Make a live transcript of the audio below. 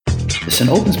the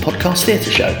St Albans Podcast Theatre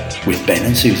Show with Ben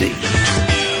and Susie.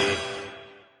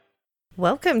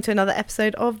 Welcome to another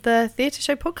episode of the Theatre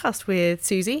Show podcast with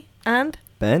Susie and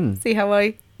Ben. See how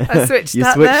I switched You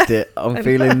that switched there? it.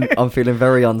 I'm feeling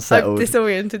very unsettled. I've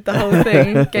disoriented the whole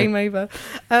thing. Game over.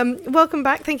 Welcome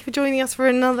back. Thank you for joining us for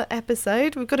another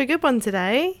episode. We've got a good one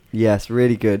today. Yes,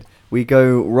 really good. We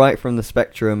go right from the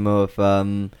spectrum of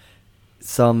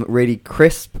some really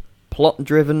crisp,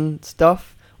 plot-driven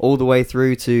stuff, all the way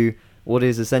through to what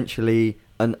is essentially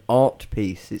an art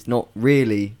piece. It's not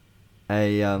really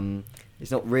a.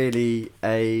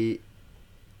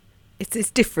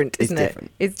 It's different, isn't it?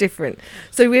 Different. It's different.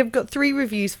 So we've got 3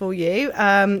 reviews for you.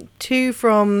 2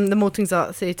 from the Maltings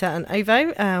Art Theatre and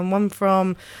OVO. One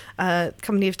from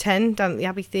Company of 10 down at the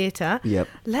Abbey Theatre. Yep.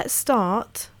 Let's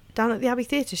start down at the Abbey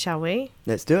Theatre, shall we?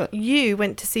 Let's do it. You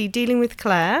went to see Dealing with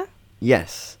Claire.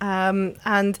 Yes.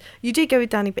 And you did go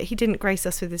with Danny, but he didn't grace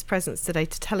us with his presence today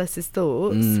to tell us his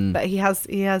thoughts. But he has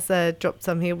dropped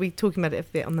some. He'll be talking about it a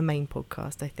bit on the main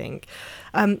podcast, I think.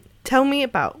 Tell me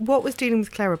about what was Dealing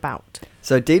with Claire about.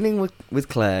 So Dealing with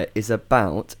Claire is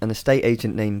about an estate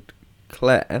agent named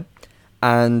Claire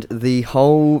and the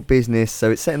whole business.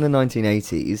 So it's set in the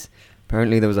 1980s.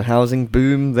 Apparently there was a housing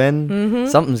boom then. Mm-hmm.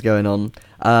 Something's going on.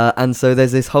 And so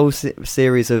there's this whole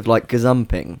series of like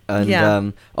gazumping.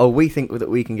 And, we think that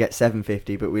we can get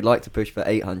 750, but we'd like to push for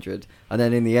 800. And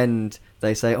then in the end,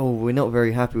 they say, we're not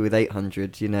very happy with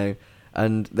 800, you know.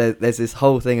 And there's this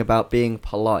whole thing about being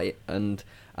polite and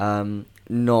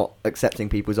not accepting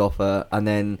people's offer and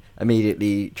then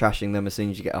immediately trashing them as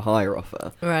soon as you get a higher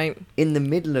offer. Right. In the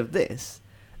middle of this,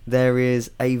 there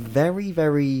is a very,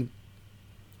 very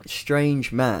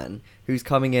strange man who's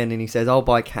coming in and he says, I'll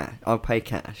pay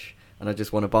cash and I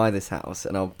just want to buy this house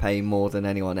and I'll pay more than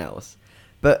anyone else.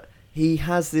 But he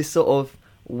has this sort of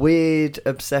weird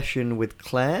obsession with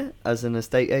Claire as an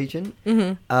estate agent.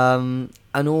 Mm-hmm.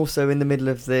 And also in the middle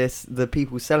of this, the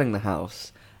people selling the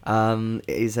house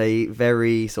is a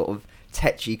very sort of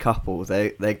tetchy couple.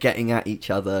 They're getting at each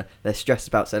other. They're stressed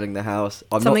about selling the house.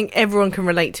 Everyone can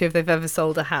relate to if they've ever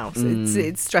sold a house.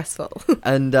 It's stressful.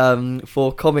 And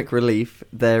for comic relief,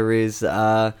 there is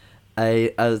a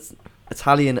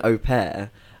Italian au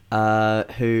pair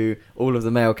who all of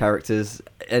the male characters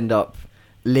end up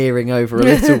leering over a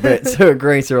little bit to a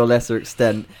greater or lesser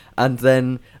extent, and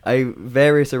then a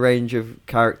various range of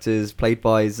characters played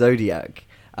by Zodiac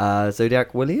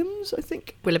Williams, I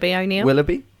think. Willoughby O'Neill.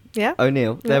 Willoughby. Yeah.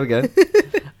 O'Neill. There we go.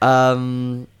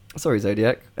 Sorry,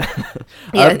 Zodiac.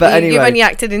 But anyway, you've only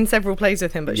acted in several plays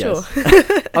with him, but yes. Sure.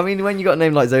 I mean, when you got a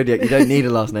name like Zodiac, you don't need a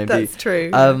last name. That's true.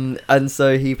 And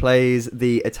so he plays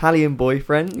the Italian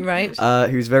boyfriend, right?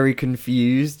 Who's very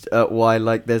confused at why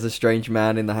there's a strange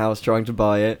man in the house trying to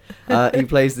buy it. He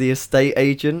plays the estate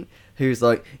agent, who's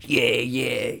like,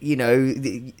 you know,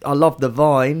 I love the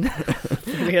vine.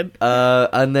 Brilliant.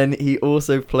 And then he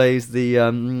also plays the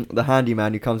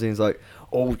handyman who comes in and is like,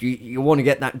 you want to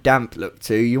get that damp look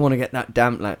too? You want to get that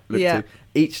damp look too?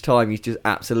 Each time he's just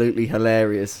absolutely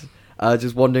hilarious.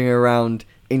 Just wandering around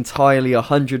entirely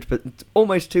 100%,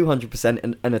 almost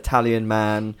 200% an Italian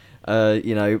man,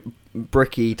 you know,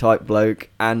 bricky type bloke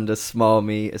and a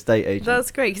smarmy estate agent. That's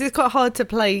great because it's quite hard to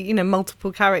play, you know,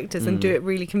 multiple characters and do it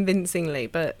really convincingly,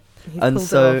 but he's pulled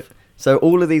it off. So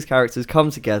all of these characters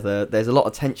come together. There's a lot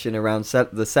of tension around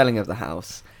the selling of the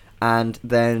house, and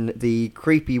then the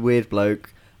creepy weird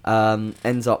bloke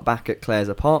ends up back at Claire's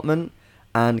apartment,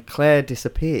 and Claire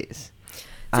disappears.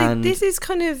 So this is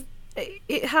kind of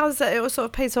it sort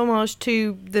of pays homage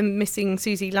to the missing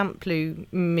Susie Lamplugh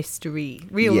mystery,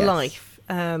 real life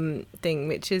thing,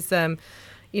 which is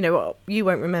you know, you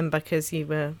won't remember because you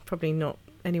were probably not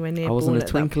anywhere near. I wasn't born a at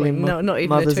twinkle that in point. No, not even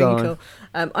mother's a twinkle.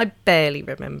 I barely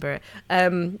remember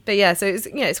it. But yeah, so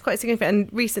it's quite significant.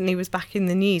 And recently was back in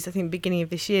the news. I think beginning of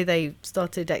this year they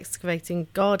started excavating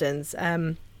gardens,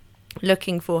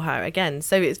 looking for her again.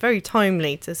 So it's very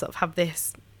timely to sort of have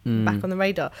this back on the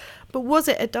radar. But was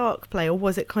it a dark play or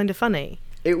was it kind of funny?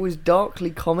 It was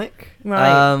darkly comic,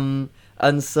 right?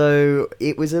 And so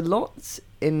it was a lot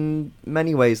in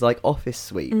many ways like Office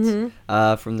Suite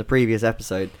from the previous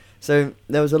episode. So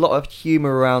there was a lot of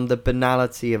humour around the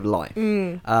banality of life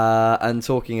and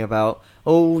talking about,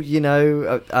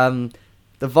 the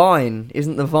vine,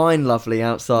 isn't the vine lovely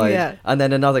outside? Yeah. And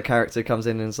then another character comes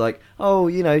in and is like,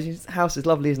 this house is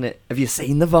lovely, isn't it? Have you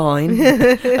seen the vine?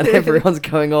 And everyone's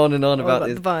going on and on about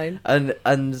this. The vine.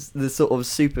 And the sort of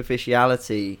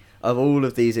superficiality of all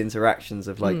of these interactions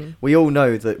of we all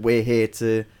know that we're here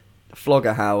to flog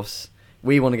a house.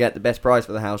 We want to get the best price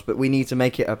for the house, but we need to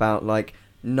make it about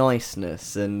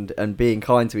niceness and being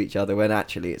kind to each other when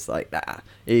actually it's like that.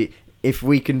 if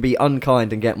we can be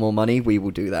unkind and get more money, we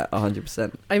will do that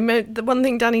 100%. I mean, the one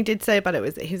thing Danny did say about it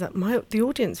was that he was like, the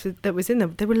audience that was in there,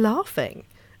 they were laughing.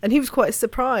 And he was quite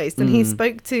surprised. And he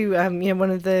spoke to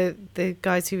one of the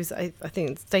guys who was, I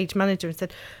think, stage manager, and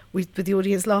said, with the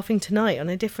audience laughing tonight on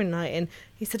a different night. And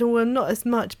he said, oh, well, not as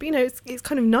much. But, it's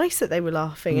kind of nice that they were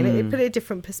laughing. And it put a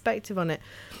different perspective on it.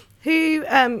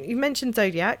 You mentioned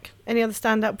Zodiac. Any other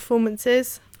standout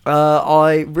performances?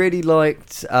 I really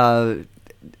liked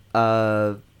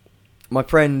my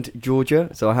friend Georgia,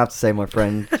 so I have to say my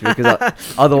friend because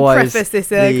otherwise preface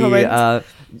this comment.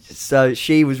 So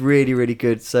she was really, really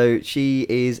good. So she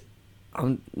is,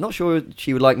 I'm not sure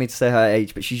she would like me to say her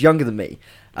age, but she's younger than me.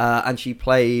 And she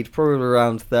played probably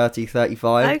around 30,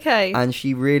 35. Okay. And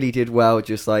she really did well,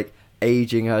 just like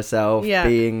aging herself,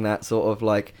 being that sort of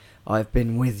like, I've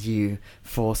been with you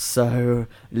for so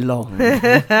long,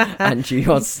 and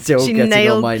you're still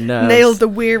getting on my nerves. Nailed the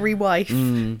weary wife.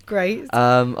 Great.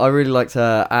 I really liked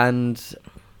her, and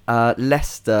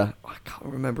Lester, I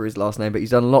can't remember his last name, but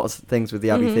he's done lots of things with the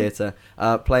Abbey Theatre,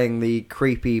 playing the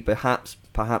creepy, perhaps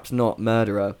not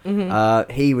murderer.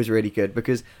 He was really good,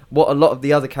 because what a lot of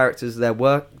the other characters there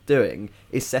were doing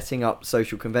is setting up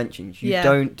social conventions. You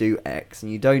don't do X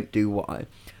and you don't do Y.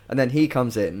 And then he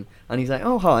comes in and he's like,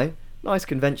 oh, hi, nice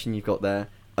convention you've got there.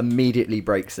 Immediately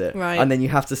breaks it. Right. And then you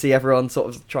have to see everyone sort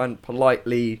of try and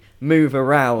politely move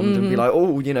around and be like,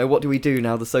 oh, what do we do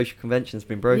now the social convention's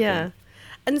been broken? Yeah.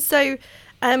 And so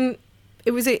you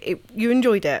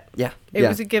enjoyed it. Yeah. It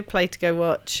was a good play to go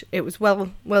watch. It was well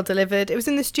delivered. It was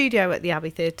in the studio at the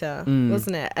Abbey Theatre,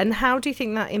 wasn't it? And how do you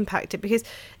think that impacted? Because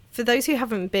for those who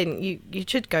haven't been, you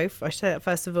should go. I should say that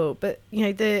first of all. But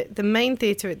the main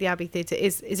theatre at the Abbey Theatre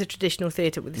is a traditional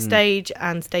theatre with a stage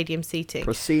and stadium seating.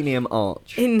 Proscenium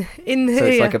arch. So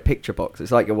it's like a picture box.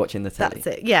 It's like you're watching the telly.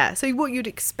 That's it. Yeah. So what you'd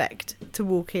expect to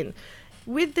walk in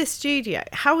with this studio.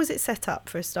 How was it set up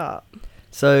for a start?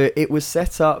 So it was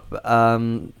set up.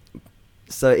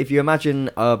 So if you imagine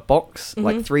a box,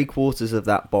 like 3/4 of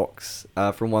that box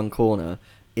from one corner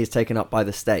is taken up by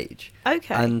the stage.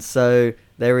 Okay. And so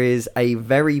there is a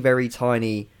very, very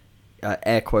tiny,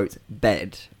 air quotes,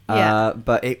 bed.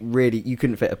 But it really, you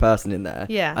couldn't fit a person in there.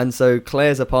 Yeah. And so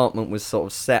Claire's apartment was sort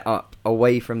of set up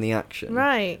away from the action.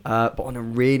 Right. But on a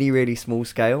really, really small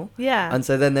scale. Yeah. And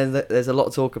so then there's a lot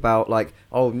of talk about like,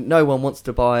 oh, no one wants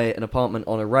to buy an apartment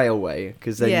on a railway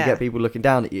because then you get people looking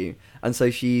down at you. And so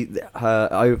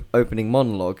her opening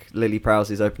monologue, Lily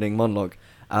Prowse's opening monologue,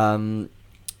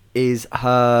 is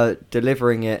her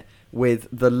delivering it with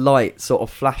the light sort of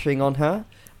flashing on her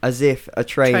as if a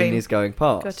train is going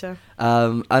past. Gotcha.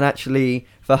 And actually,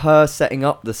 for her setting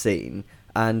up the scene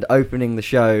and opening the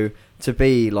show to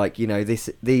be like,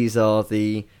 these are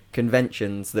the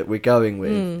conventions that we're going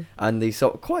with, and these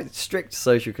sort of quite strict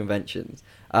social conventions.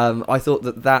 I thought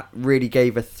that really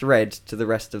gave a thread to the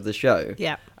rest of the show.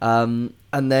 Yeah. And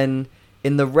then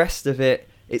in the rest of it,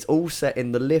 it's all set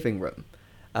in the living room.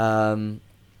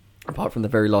 Apart from the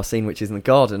very last scene, which is in the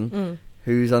garden.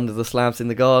 Who's under the slabs in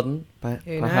the garden?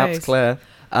 Perhaps Claire.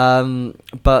 Then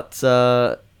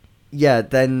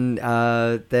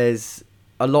there's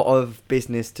a lot of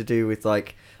business to do with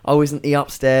like, oh, isn't the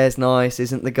upstairs nice?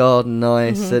 Isn't the garden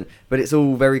nice? But it's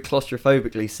all very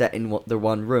claustrophobically set in the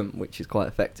one room, which is quite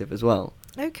effective as well.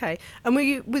 Okay. And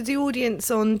was the audience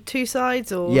on two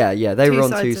sides or? Yeah, they were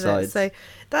on two sides. So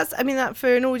that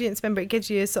for an audience member, it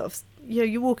gives you a sort of,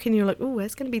 you walk in, you're like, oh,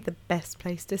 where's going to be the best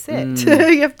place to sit?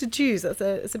 You have to choose.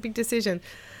 That's a big decision.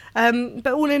 But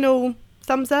all in all,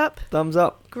 thumbs up. Thumbs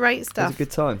up. Great stuff. It was a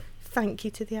good time. Thank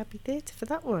you to the Abbey Theatre for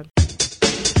that one.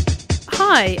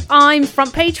 Hi, I'm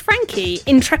Front Page Frankie,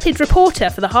 intrepid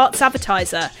reporter for the Hearts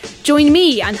Advertiser. Join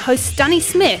me and host Danny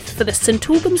Smith for the St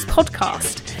Albans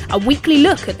podcast, a weekly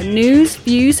look at the news,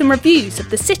 views and reviews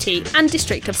of the city and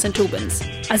district of St Albans.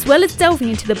 As well as delving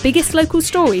into the biggest local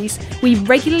stories, we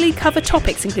regularly cover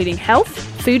topics including health,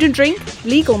 food and drink,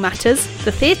 legal matters,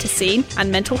 the theatre scene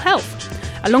and mental health.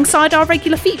 Alongside our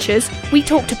regular features, we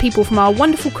talk to people from our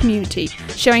wonderful community,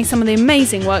 sharing some of the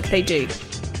amazing work they do.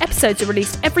 Episodes are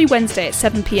released every Wednesday at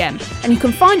 7 p.m, and you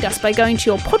can find us by going to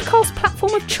your podcast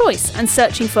platform of choice and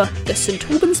searching for the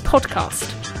St Albans Podcast.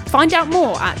 Find out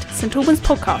more at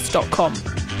stalbanspodcast.com.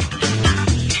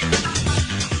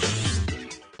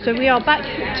 So we are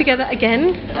back together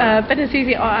again. Ben and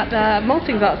Susie are at the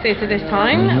Maltings Arts Theatre this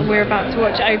time. We're about to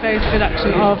watch Obo's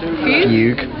production of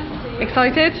Fugue.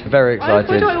 Excited? Very Why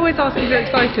excited. do I always ask if you're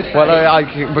excited? Well,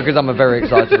 because I'm a very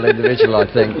excitable individual,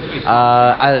 I think.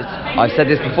 As I've said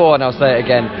this before and I'll say it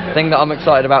again, the thing that I'm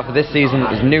excited about for this season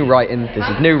is new writing. This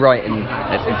is new writing.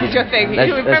 This is your thing.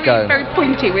 You were Let's go. very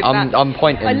pointy with that. I'm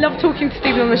pointing. I love talking to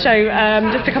Stephen on the show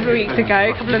just a couple of weeks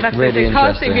ago, a couple of episodes Really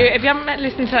past. interesting. If you haven't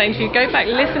listened to that interview, go back,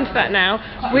 listen to that now.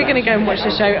 We're going to go and watch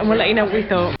the show and we'll let you know what we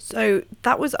thought. So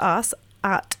that was us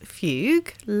at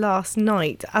Fugue last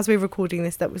night. As we're recording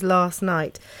this, that was last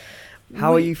night.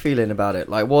 How are you feeling about it?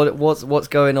 Like, what's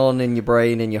going on in your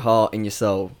brain, in your heart, in your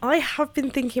soul? I have been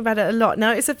thinking about it a lot.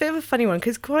 Now, it's a bit of a funny one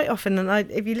because quite often,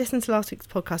 and if you listen to last week's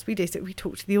podcast, we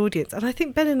talk to the audience, and I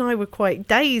think Ben and I were quite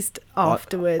dazed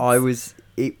afterwards. I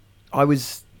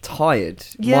was tired.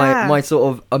 Yeah. My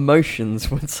sort of emotions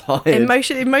were tired.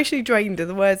 Emotionally drained are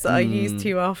the words that I used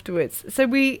to afterwards. So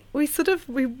we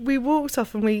walked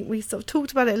off and we sort of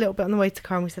talked about it a little bit on the way to the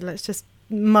car, and we said, let's just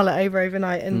mull it over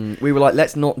overnight. And We were like,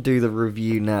 let's not do the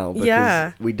review now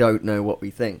because we don't know what we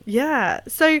think. yeah.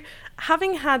 So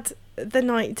having had the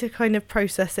night to kind of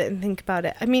process it and think about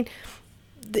it, I mean,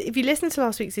 if you listen to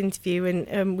last week's interview,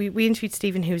 and we interviewed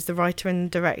Stephen, who was the writer and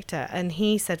director, and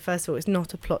he said, first of all, it's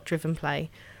not a plot-driven play.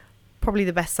 Probably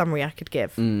the best summary I could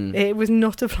give. It was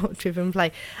not a plot-driven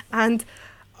play. And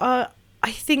I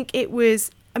think it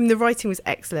was... I mean, the writing was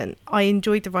excellent. I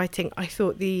enjoyed the writing. I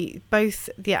thought both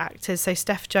the actors, so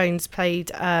Steph Jones played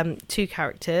two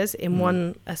characters, in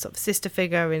one a sort of sister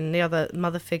figure, in the other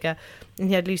mother figure, and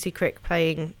he had Lucy Crick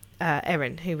playing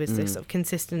Erin, who was this sort of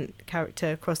consistent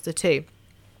character across the two.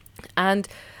 And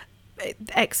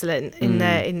excellent in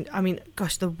there. I mean,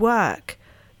 gosh, the work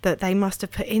that they must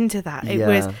have put into that.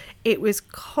 It was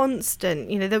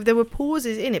constant. You know, there were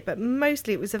pauses in it, but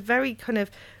mostly it was a very kind of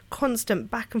constant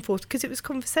back and forth because it was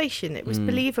conversation. It was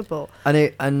believable.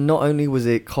 And not only was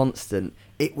it constant,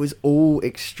 it was all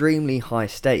extremely high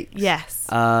stakes. Yes.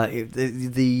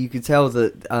 You could tell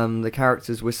that the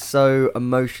characters were so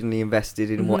emotionally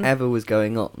invested in whatever was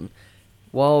going on,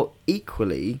 while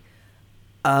equally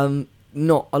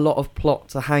not a lot of plot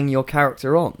to hang your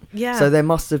character on. Yeah. So there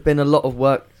must have been a lot of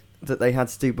work that they had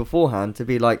to do beforehand to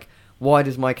be like, why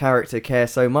does my character care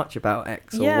so much about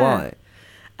X or Y?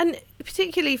 And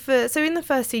particularly so in the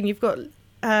first scene, you've got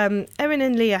Erin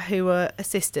and Leah, who are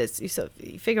sisters. You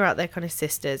figure out they're kind of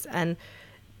sisters, and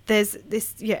there's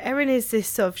this. Yeah, Erin is this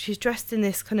sort of. She's dressed in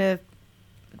this kind of,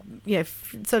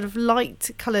 sort of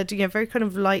light coloured, very kind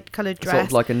of light coloured dress, Sort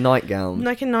of like a nightgown.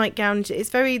 Like a nightgown. It's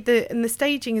very and the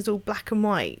staging is all black and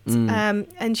white,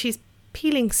 and she's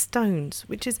peeling stones,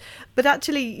 but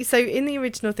actually, so in the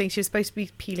original thing, she was supposed to be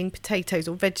peeling potatoes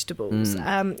or vegetables.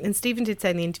 And Stephen did say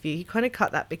in the interview, he kind of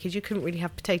cut that because you couldn't really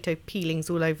have potato peelings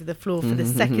all over the floor for the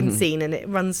second scene, and it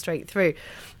runs straight through,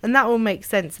 and that all makes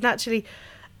sense. And actually,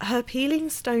 her peeling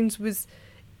stones was,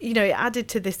 it added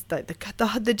to this, like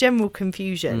the general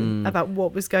confusion about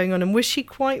what was going on, and was she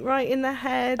quite right in the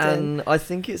head? And I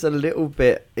think it's a little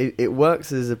bit, it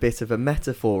works as a bit of a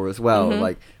metaphor as well.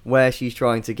 Like, where she's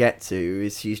trying to get to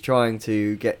is she's trying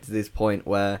to get to this point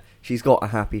where she's got a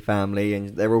happy family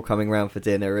and they're all coming round for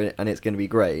dinner and it's going to be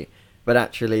great, but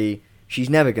actually she's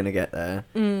never going to get there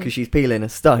because she's peeling a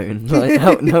stone.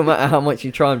 Like, no matter how much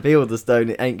you try and peel the stone,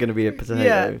 it ain't going to be a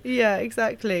potato. Yeah,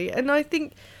 exactly. And I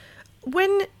think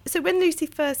when Lucy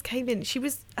first came in,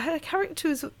 her character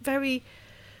was very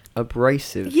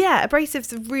abrasive. Yeah,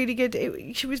 abrasive's really good.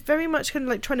 She was very much kind of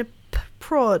like trying to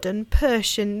prod and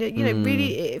push, and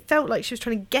really it felt like she was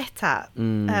trying to get at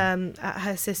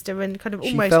her sister and kind of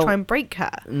almost try and break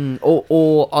her,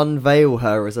 or unveil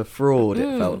her as a fraud.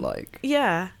 It felt like.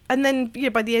 Yeah, and then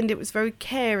by the end it was very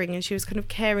caring, and she was kind of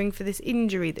caring for this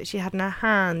injury that she had in her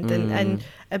hand,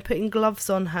 and putting gloves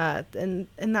on her and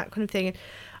that kind of thing. And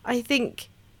I think,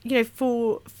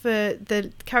 for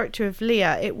the character of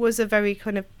Leah, it was a very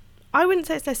kind of, I wouldn't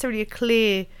say it's necessarily a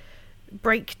clear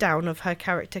breakdown of her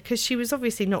character, because she was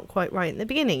obviously not quite right in the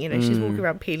beginning. She's walking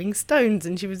around peeling stones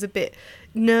and she was a bit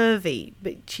nervy,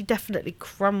 but she definitely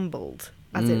crumbled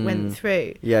as it went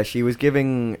through. Yeah, she was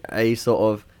giving a sort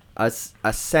of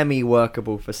a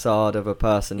semi-workable facade of a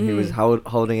person who was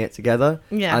holding it together,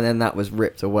 and then that was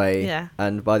ripped away,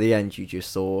 and by the end you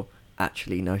just saw,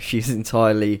 actually no, she's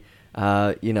entirely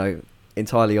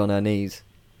entirely on her knees.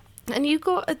 And you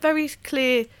got a very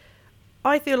clear,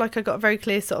 I feel like I got a very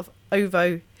clear sort of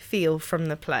OVO feel from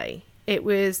the play. It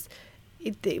was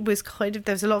kind of,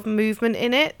 there was a lot of movement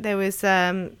in it. There was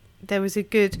a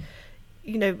good,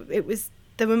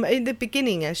 there were in the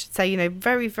beginning, I should say,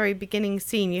 very, very beginning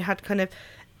scene, you had kind of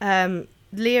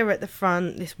Leah at the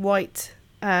front, this white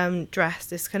dress,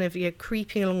 this kind of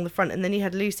creeping along the front, and then you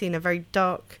had Lucy in a very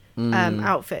dark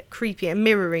outfit, creepy and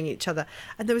mirroring each other.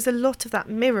 And there was a lot of that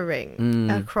mirroring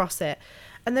across it.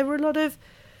 And there were a lot of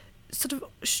sort of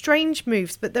strange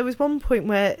moves, but there was one point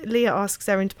where Leah asks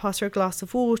Erin to pass her a glass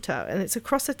of water, and it's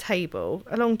across a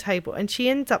long table, and she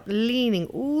ends up leaning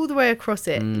all the way across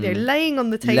it, laying on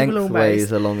the table lengthways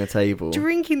almost, along a table,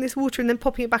 drinking this water and then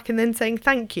popping it back and then saying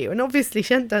thank you. And obviously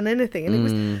she hadn't done anything,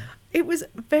 and it was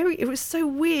so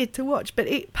weird to watch, but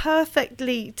it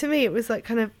perfectly, to me, it was like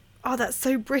kind of, oh, that's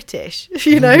so British,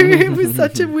 it was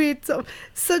such a weird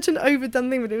such an overdone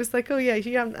thing, but it was like, oh yeah,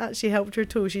 you haven't actually helped her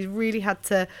at all, she's really had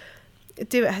to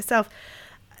do it herself.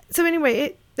 So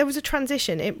anyway, there was a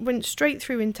transition. It went straight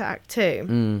through into Act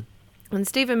 2. And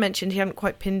Stephen mentioned he hadn't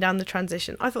quite pinned down the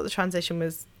transition. I thought the transition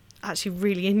was actually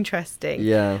really interesting.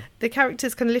 Yeah. The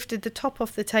characters kind of lifted the top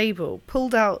off the table,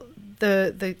 pulled out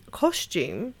the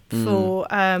costume for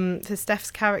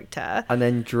Steph's character, and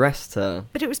then dressed her.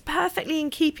 But it was perfectly in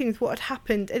keeping with what had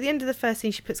happened. At the end of the first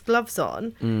scene, she puts gloves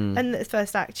on, and the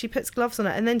first act, she puts gloves on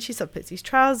it, and then she sort of puts these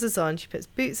trousers on, she puts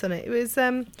boots on it. It was,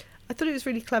 I thought it was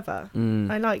really clever.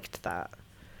 I liked that.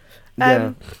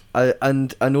 Yeah,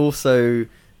 and also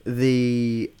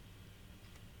the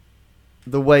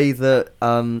way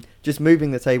that just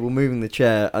moving the table, moving the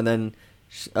chair, and then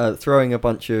throwing a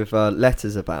bunch of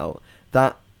letters about,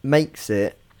 that makes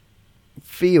it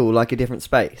feel like a different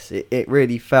space. It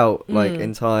really felt like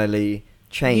entirely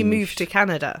changed. You moved to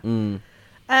Canada.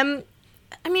 I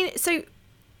mean, so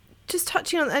just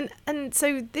touching on, and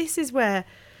so this is where,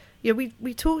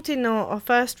 we talked in our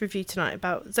first review tonight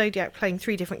about Zodiac playing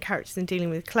 3 different characters and dealing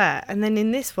with Claire, and then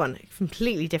in this one,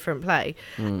 completely different play.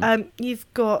 You've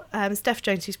got Steph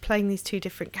Jones, who's playing these 2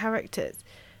 different characters.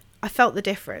 I felt the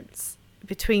difference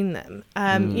between them.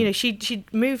 She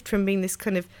moved from being this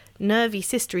kind of nervy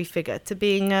sistery figure to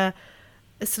being a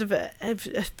sort of a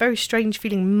very strange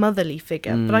feeling motherly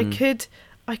figure. But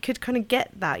I could kind of get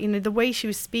that, the way she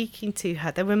was speaking to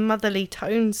her, there were motherly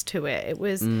tones to it. It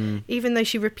was, even though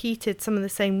she repeated some of the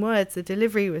same words, the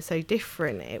delivery was so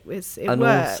different. It worked.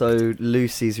 Also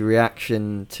Lucy's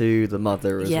reaction to the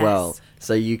mother as well.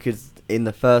 So you could, in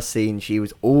the first scene, she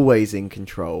was always in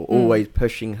control, always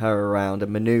pushing her around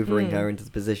and manoeuvring her into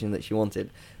the position that she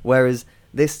wanted. Whereas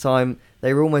this time,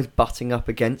 they were almost butting up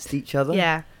against each other.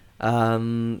 Yeah.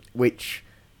 Which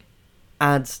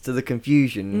adds to the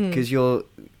confusion, because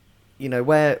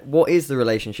what is the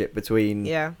relationship between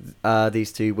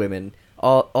these 2 women?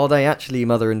 Are they actually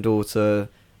mother and daughter,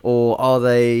 or are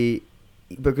they,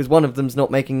 because one of them's not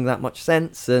making that much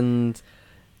sense, and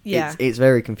it's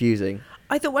very confusing.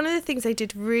 I thought one of the things they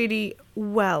did really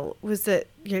well was that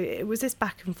it was this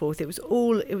back and forth. It was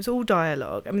all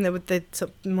dialogue. I mean, there were the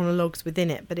sort of monologues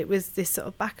within it, but it was this sort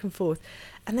of back and forth,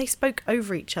 and they spoke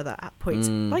over each other at points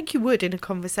like you would in a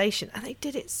conversation, and they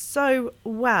did it so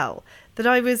well that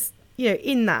I was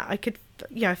in that. I could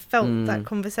I felt that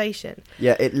conversation.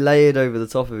 Yeah, it layered over the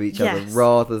top of each other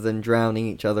rather than drowning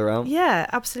each other out. Yeah,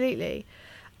 absolutely.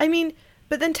 I mean,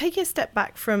 but then taking a step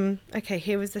back from, okay,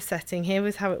 here was the setting, here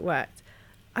was how it worked.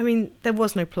 I mean, there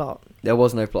was no plot. There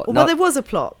was no plot. Well, there was a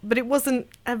plot, but it wasn't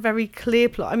a very clear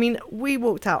plot. I mean, we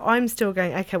walked out. I'm still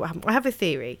going, okay, what happened? I have a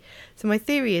theory. So my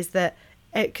theory is that,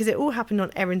 because it all happened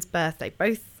on Erin's birthday.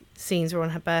 Both scenes were on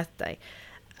her birthday.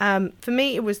 For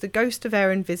me, it was the ghost of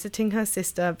Erin visiting her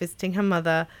sister, visiting her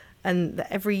mother, and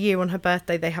that every year on her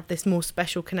birthday, they have this more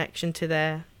special connection to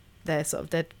their sort of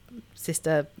their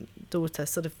sister, daughter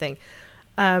sort of thing.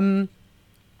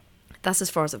 That's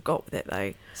as far as I've got with it,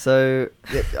 though. So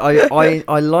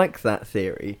I like that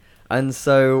theory. And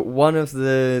so one of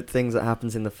the things that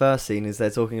happens in the first scene is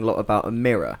they're talking a lot about a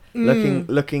mirror,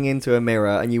 looking into a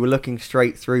mirror, and you were looking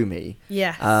straight through me.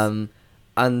 Yes.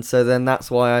 And so then that's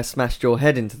why I smashed your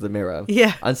head into the mirror.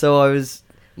 Yeah. And so I was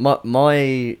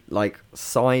my like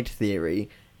side theory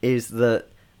is that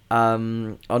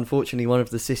unfortunately one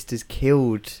of the sisters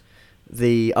killed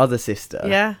the other sister.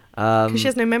 Yeah. Because she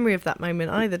has no memory of that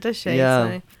moment either, does she?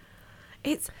 Yeah.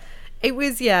 So it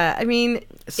was, yeah. I mean,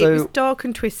 it was dark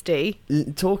and twisty.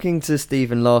 Talking to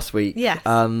Stephen last week, yes.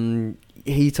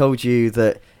 He told you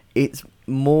that it's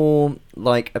more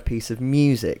like a piece of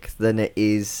music than it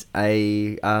is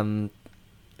a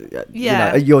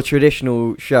your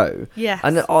traditional show. Yes.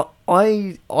 And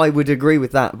I would agree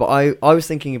with that, but I was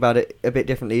thinking about it a bit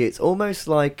differently. It's almost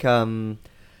like a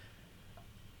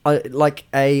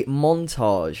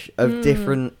montage of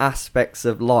different aspects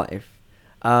of life,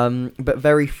 but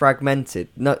very fragmented.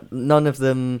 None of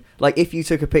them, like if you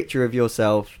took a picture of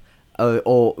yourself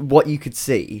or what you could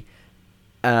see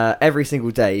every single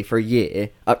day for a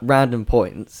year at random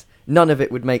points, none of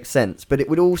it would make sense, but it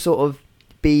would all sort of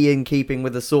be in keeping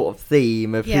with the sort of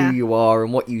theme of Yeah. who you are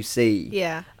and what you see.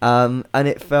 Yeah. And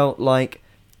it felt like,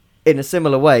 in a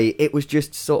similar way, it was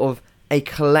just sort of a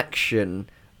collection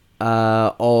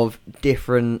of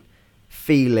different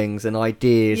feelings and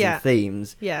ideas Yeah. and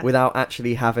themes Yeah. without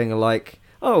actually having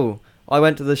I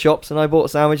went to the shops and I bought a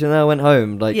sandwich and then I went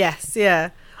home. Yes, yeah.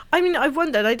 I mean, I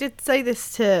wondered, I did say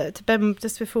this to Ben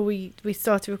just before we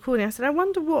started recording. I said, I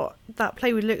wonder what that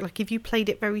play would look like if you played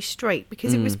it very straight,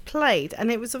 because it was played and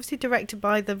it was obviously directed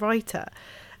by the writer.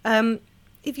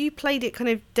 If you played it kind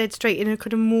of dead straight in a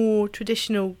kind of more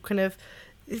traditional kind of,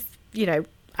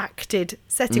 acted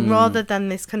setting rather than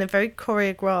this kind of very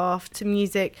choreographed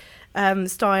music,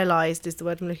 stylized is the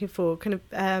word I'm looking for, kind of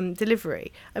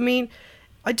delivery. I mean,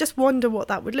 I just wonder what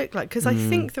that would look like, because I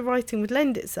think the writing would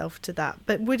lend itself to that,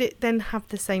 but would it then have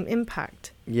the same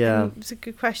impact? Yeah. It's a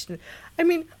good question. I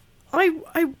mean,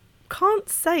 I can't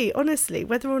say honestly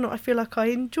whether or not I feel like I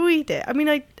enjoyed it. I mean,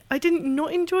 I didn't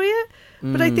not enjoy it,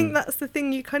 but I think that's the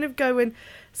thing. You kind of go and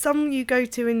some you go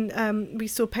to, and we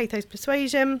saw Pathos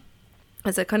Persuasion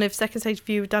as a kind of second stage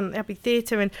view done at the Abbey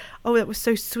Theatre, and that was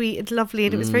so sweet and lovely,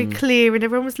 and it was very clear, and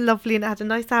everyone was lovely, and it had a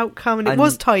nice outcome, and it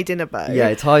was tied in a bow. Yeah,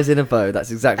 it ties in a bow.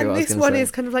 That's exactly what I was going to say. And this one is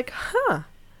kind of like,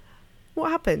 what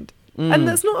happened? And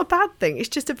that's not a bad thing. It's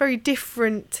just a very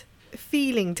different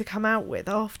feeling to come out with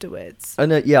afterwards. I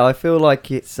know. Yeah, I feel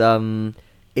like it sort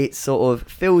of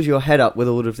fills your head up with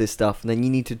all of this stuff, and then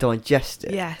you need to digest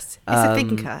it. Yes, it's a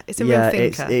thinker. It's a real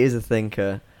thinker. It is a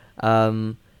thinker.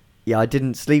 Yeah, I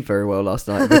didn't sleep very well last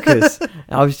night because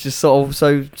I was just sort of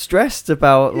so stressed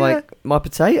about my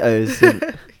potatoes.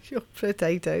 And Your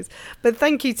potatoes. But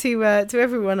thank you to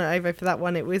everyone at OVO for that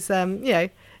one. It was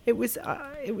it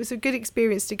was a good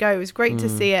experience to go. It was great to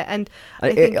see it, and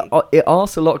I think it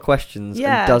asks a lot of questions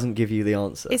Yeah. and doesn't give you the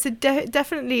answer. it's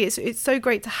definitely it's so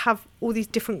great to have all these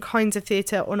different kinds of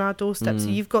theatre on our doorstep. So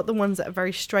you've got the ones that are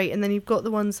very straight, and then you've got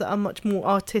the ones that are much more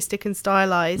artistic and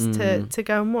stylized to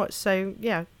go and watch. So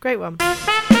yeah, great one.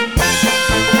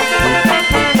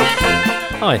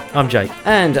 Hi, I'm Jake.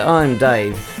 And I'm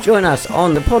Dave. Join us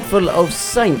on the Podful of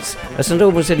Saints, a St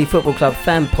Albans City Football Club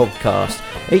fan podcast.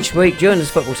 Each week during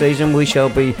this football season we shall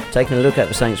be taking a look at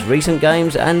the Saints' recent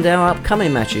games and our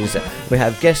upcoming matches. We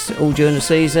have guests all during the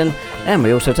season, and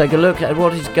we also take a look at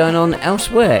what is going on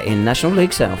elsewhere in National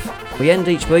League South. We end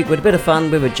each week with a bit of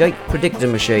fun with a Jake Predictor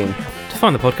machine. To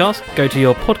find the podcast, go to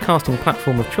your podcasting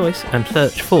platform of choice and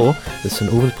search for the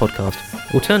St Albans Podcast.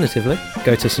 Alternatively,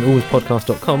 go to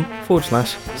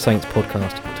stalbanspodcast.com/Saints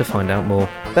Podcast to find out more.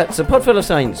 That's a Podful of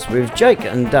Saints with Jake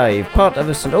and Dave, part of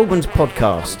the St Albans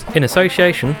Podcast. In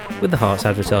association with the Hearts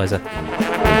Advertiser.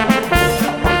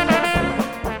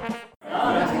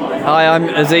 Hi, I'm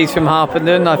Aziz from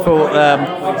Harpenden. I thought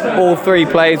all three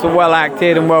plays were well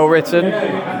acted and well written.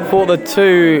 Thought the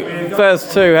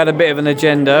first two had a bit of an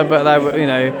agenda, but they were,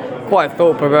 quite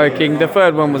thought-provoking. The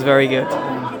third one was very good.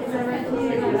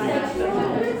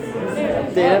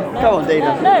 Dina, come on,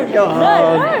 Dina. No.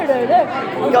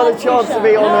 You got a chance to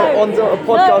be on a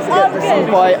podcast that gets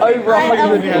listened by over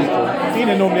 100 people.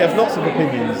 Dina normally has lots of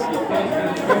opinions.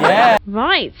 Yeah.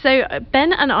 Right, so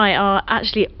Ben and I are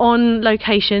actually on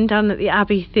location down at the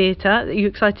Abbey Theatre. Are you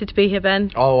excited to be here,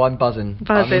 Ben? Oh, I'm buzzing.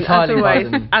 Buzzing,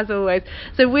 as always.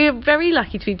 So we're very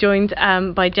lucky to be joined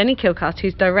by Jenny Kilcast,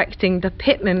 who's directing The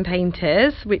Pitman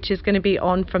Painters, which is going to be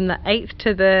on from the 8th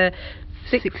to the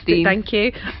 16th. Thank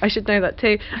you. I should know that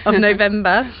too. Of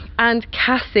November. And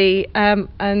Cassie,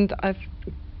 and I've...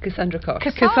 Cassandra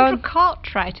Cartwright. Cassandra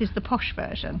Cartwright is the posh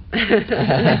version. But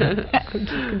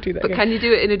Can you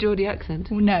do it in a Geordie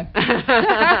accent? No.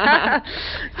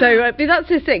 So that's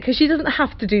just it, because she doesn't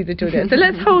have to do the Geordie accent. So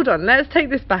let's hold on. Let's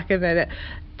take this back a minute.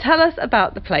 Tell us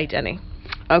about the play, Jenny.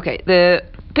 Okay, the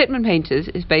Pitman Painters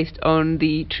is based on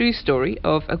the true story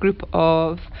of a group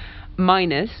of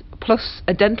miners plus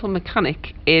a dental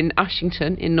mechanic in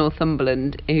Ashington in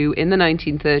Northumberland who in the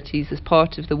 1930s, as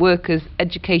part of the Workers'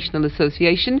 Educational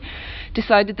Association,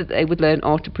 decided that they would learn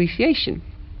art appreciation.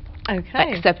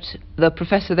 Okay. Except the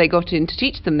professor they got in to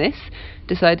teach them this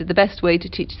decided the best way to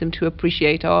teach them to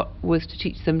appreciate art was to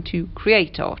teach them to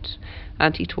create art,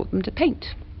 and he taught them to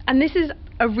paint. And this is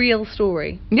a real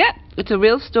story. Yeah, it's a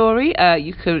real story.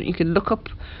 You can look up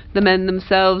the men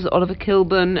themselves. Oliver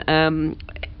Kilburn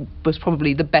was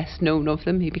probably the best known of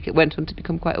them. He went on to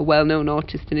become quite a well-known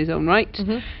artist in his own right.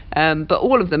 Mm-hmm. But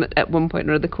all of them at one point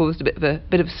or other caused a bit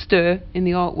of a stir in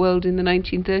the art world in the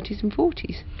 1930s and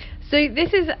 40s. So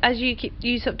this is, as you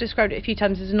sort of described it a few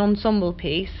times, as an ensemble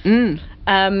piece. And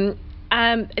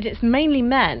it's mainly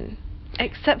men,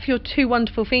 except for your two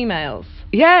wonderful females.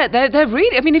 Yeah, they're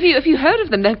really. I mean, if you heard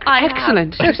of them, they're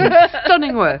excellent.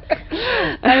 Stunning work.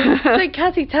 So,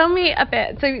 Cassie, tell me a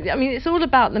bit. So, I mean, it's all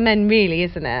about the men, really,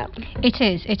 isn't it?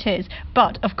 It is.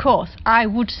 But, of course, I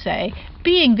would say,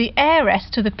 being the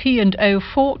heiress to the P&O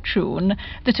fortune,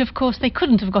 that, of course, they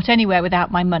couldn't have got anywhere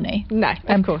without my money. No,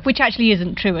 of course. Which actually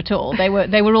isn't true at all. They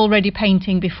were already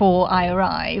painting before I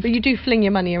arrived. But you do fling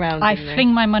your money around, I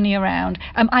fling my money around.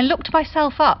 I looked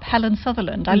myself up, Helen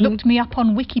Sutherland. I looked me up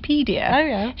on Wikipedia. Oh,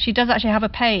 yeah. She does actually have a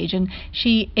page, and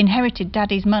she inherited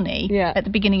Daddy's money at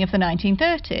the beginning of the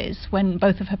 1930s when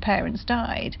both of her parents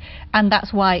died. And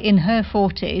that's why in her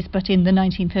 40s, but in the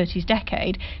 1930s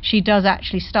decade, she does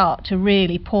actually start to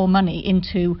really pour money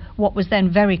into what was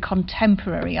then very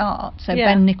contemporary art. So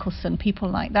Ben Nicholson, people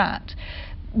like that,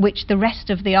 which the rest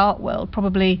of the art world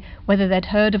probably, whether they'd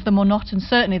heard of them or not, and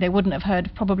certainly they wouldn't have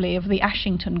heard probably of the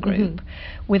Ashington Group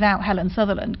without Helen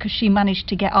Sutherland, because she managed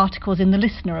to get articles in the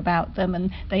Listener about them,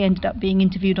 and they ended up being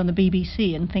interviewed on the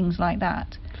BBC and things like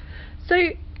that. So,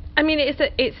 I mean,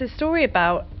 it's a story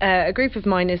about a group of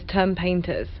miners turned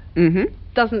painters.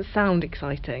 Doesn't sound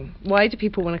exciting. Why do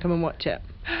people want to come and watch it?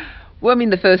 Well, I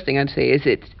mean, the first thing I'd say is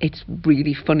it's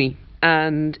really funny,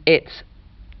 and it's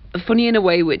funny in a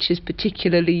way which is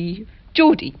particularly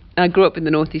Geordie. I grew up in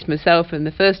the Northeast myself, and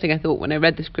the first thing I thought when I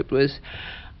read the script was,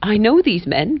 I know these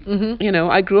men. You know,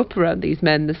 I grew up around these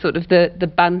men. The sort of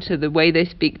the banter, the way they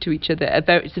speak to each other.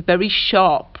 It's a very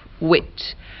sharp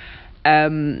wit.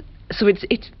 So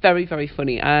it's very, very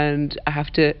funny, and I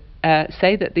have to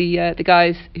say that the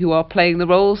guys who are playing the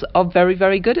roles are very,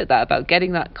 very good at that, about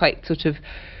getting that quite sort of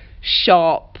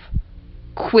sharp,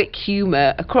 quick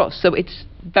humour across. So it's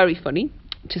very funny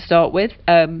to start with.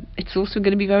 It's also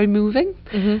going to be very moving.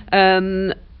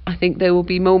 I think there will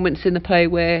be moments in the play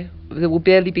where there will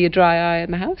barely be a dry eye in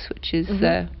the house, which is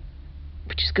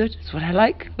good. It's what I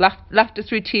like. Laughter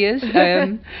through tears.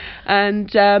 And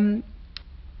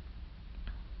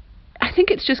I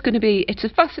think it's just going to be, it's a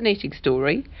fascinating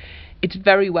story. It's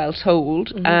very well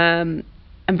told.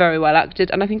 And very well acted,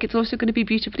 and I think it's also going to be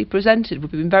beautifully presented.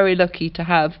 We've been very lucky to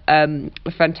have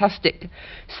a fantastic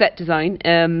set design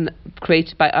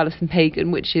created by Alison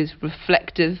Pagan, which is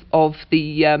reflective of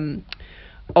the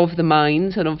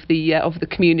mines and of the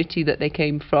community that they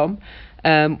came from.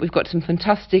 We've got some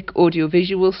fantastic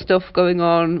audiovisual stuff going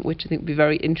on, which I think will be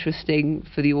very interesting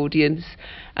for the audience.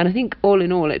 And I think all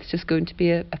in all, it's just going to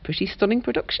be a pretty stunning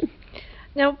production.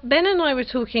 Now, Ben and I were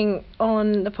talking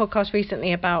on the podcast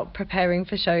recently about preparing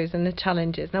for shows and the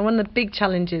challenges. Now, one of the big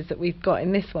challenges that we've got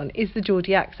in this one is the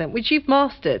Geordie accent, which you've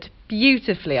mastered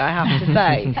beautifully, I have to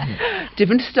say.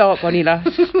 Different start, Bonnie lass.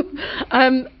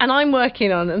 And I'm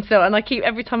working on, and I keep,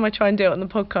 every time I try and do it on the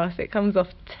podcast, it comes off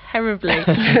terribly.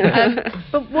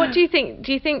 But what do you think?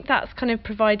 Do you think that's kind of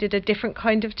provided a different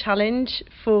kind of challenge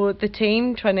for the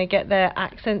team, trying to get their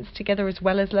accents together as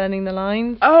well as learning the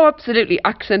lines? Oh, absolutely.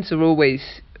 Accents are always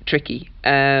tricky.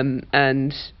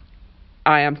 And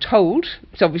I am told,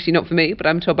 it's obviously not for me, but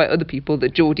I'm told by other people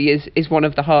that Geordie is one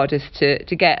of the hardest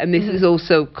to get. And this is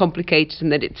also complicated in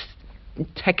that it's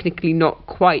technically not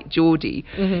quite Geordie.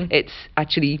 It's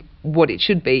actually what it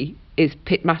should be is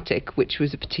Pitmatic, which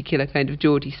was a particular kind of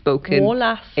Geordie spoken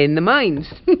in the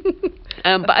mines.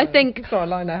 But I think it's got a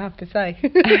line, I have to say.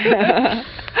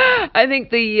 I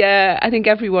think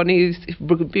everyone who's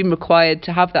been required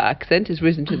to have that accent has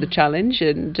risen to the challenge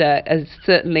and has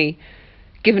certainly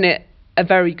given it a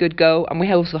very good go. And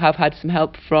we also have had some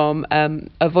help from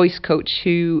a voice coach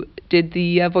who did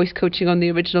the voice coaching on the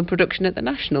original production at the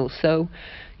National. So,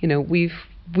 you know,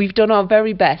 we've done our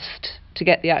very best to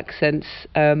get the accents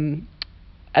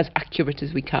as accurate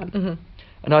as we can.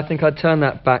 And I think I'd turn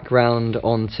that back round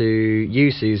onto you,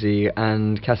 Susie,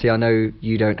 and Cassie, I know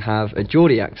you don't have a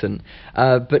Geordie accent,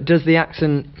 but does the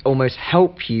accent almost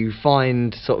help you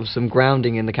find sort of some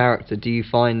grounding in the character? Do you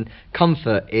find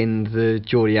comfort in the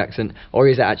Geordie accent, or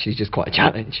is it actually just quite a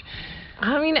challenge?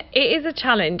 I mean, it is a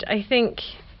challenge. I think,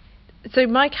 so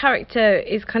my character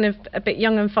is kind of a bit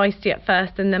young and feisty at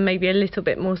first, and then maybe a little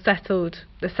bit more settled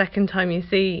the second time you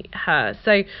see her.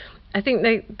 So I think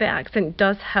the accent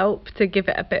does help to give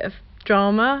it a bit of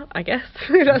drama, I guess.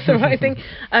 That's the right thing.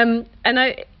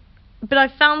 But I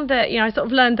found that, you know, I sort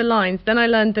of learned the lines, then I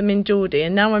learned them in Geordie,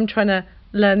 and now I'm trying to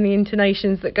learn the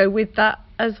intonations that go with that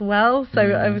as well. So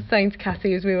I was saying to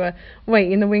Cassie as we were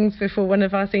waiting in the wings before one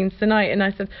of our scenes tonight, and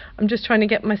I said, I'm just trying to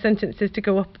get my sentences to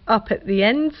go up at the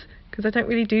end, because I don't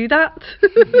really do that.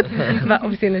 But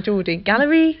obviously in the Geordie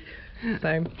gallery,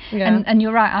 So yeah. And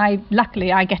you're right.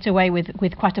 Luckily I get away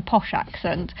with quite a posh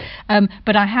accent,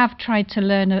 but I have tried to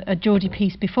learn a Geordie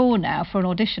piece before now for an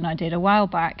audition I did a while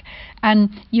back, and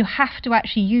you have to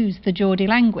actually use the Geordie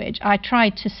language. I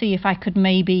tried to see if I could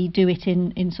maybe do it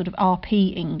in sort of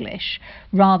RP English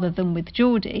rather than with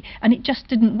Geordie, and it just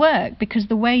didn't work, because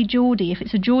the way Geordie, if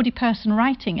it's a Geordie person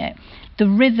writing it, the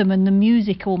rhythm and the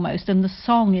music almost, and the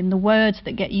song in the words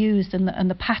that get used, and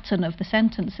the pattern of the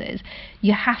sentences,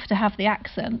 you have to have the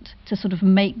accent to sort of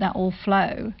make that all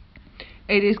flow.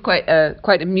 It is quite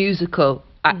a musical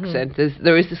accent.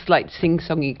 There is a slight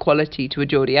sing-songy quality to a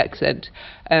Geordie accent.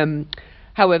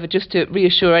 However, just to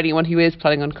reassure anyone who is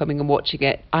planning on coming and watching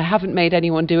it, I haven't made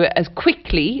anyone do it as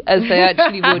quickly as they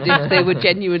actually would if they were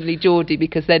genuinely Geordie,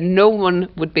 because then no one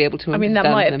would be able to understand them.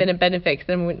 That might have been a benefit, because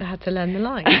then we wouldn't have had to learn the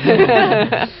lines.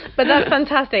 But that's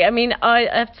fantastic. I mean, I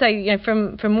have to say,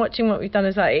 from watching what we've done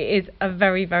as well, it is a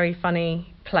very, very funny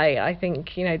play. I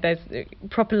think, there's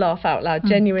proper laugh out loud,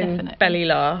 genuine definitely. belly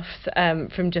laughs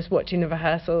from just watching the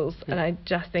rehearsals, and I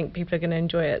just think people are going to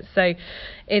enjoy it. So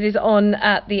it is on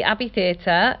at the Abbey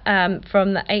Theatre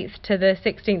from the 8th to the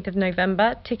 16th of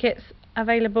November. Tickets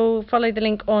available. Follow the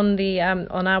link on the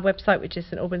on our website, which is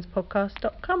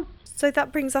stalbanspodcast.com. So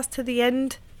that brings us to the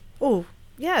end.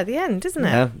 The end, isn't it?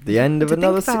 Yeah, the end of To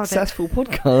another think about successful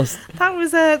podcast.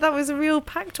 That was a real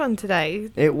packed one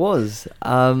today. It was.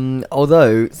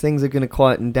 Although things are going to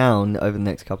quieten down over the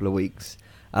next couple of weeks.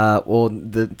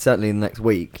 Certainly in the next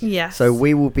week. Yes. So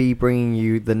we will be bringing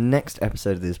you the next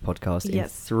episode of this podcast in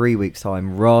 3 weeks'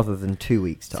 time, rather than 2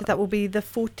 weeks' time. So that will be the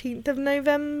 14th of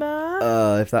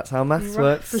November. If that's how maths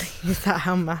works. Is that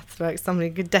how maths works? Somebody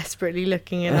desperately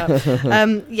looking it up.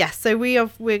 Yes. So we're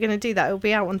going to do that. It will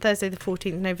be out on Thursday, the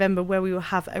 14th of November, where we will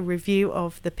have a review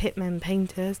of the Pitmen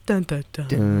Painters. Dun, dun, dun.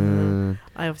 Dun.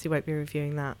 I obviously won't be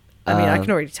reviewing that. I mean, I can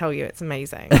already tell you it's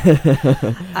amazing.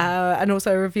 And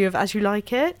also a review of As You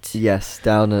Like It. Yes,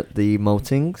 down at the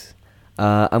Maltings.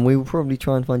 And we will probably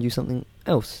try and find you something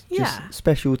else. Just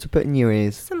special to put in your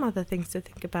ears. Some other things to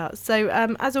think about. So,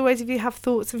 as always, if you have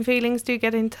thoughts and feelings, do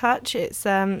get in touch. It's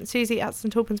Susie at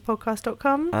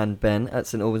stalbanspodcast.com. And Ben at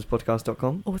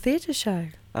stalbanspodcast.com. Or Theatre Show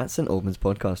at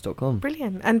stalbanspodcast.com.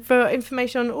 Brilliant. And for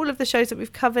information on all of the shows that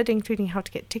we've covered, including how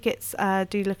to get tickets,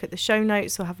 do look at the show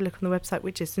notes or have a look on the website,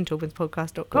 which is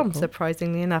stalbanspodcast.com,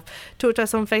 surprisingly enough. Talk to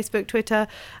us on Facebook, Twitter,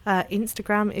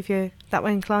 Instagram, if you're that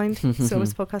way inclined,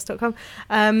 stalbanspodcast.com.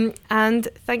 And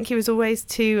thank you, as always,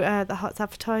 to the Hearts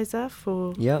Advertiser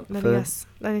for letting us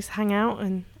hang out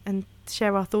and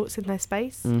share our thoughts in their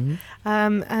space.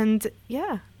 And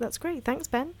yeah, that's great. Thanks,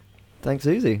 Ben. Thanks,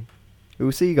 Susie. We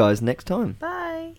will see you guys next time. Bye.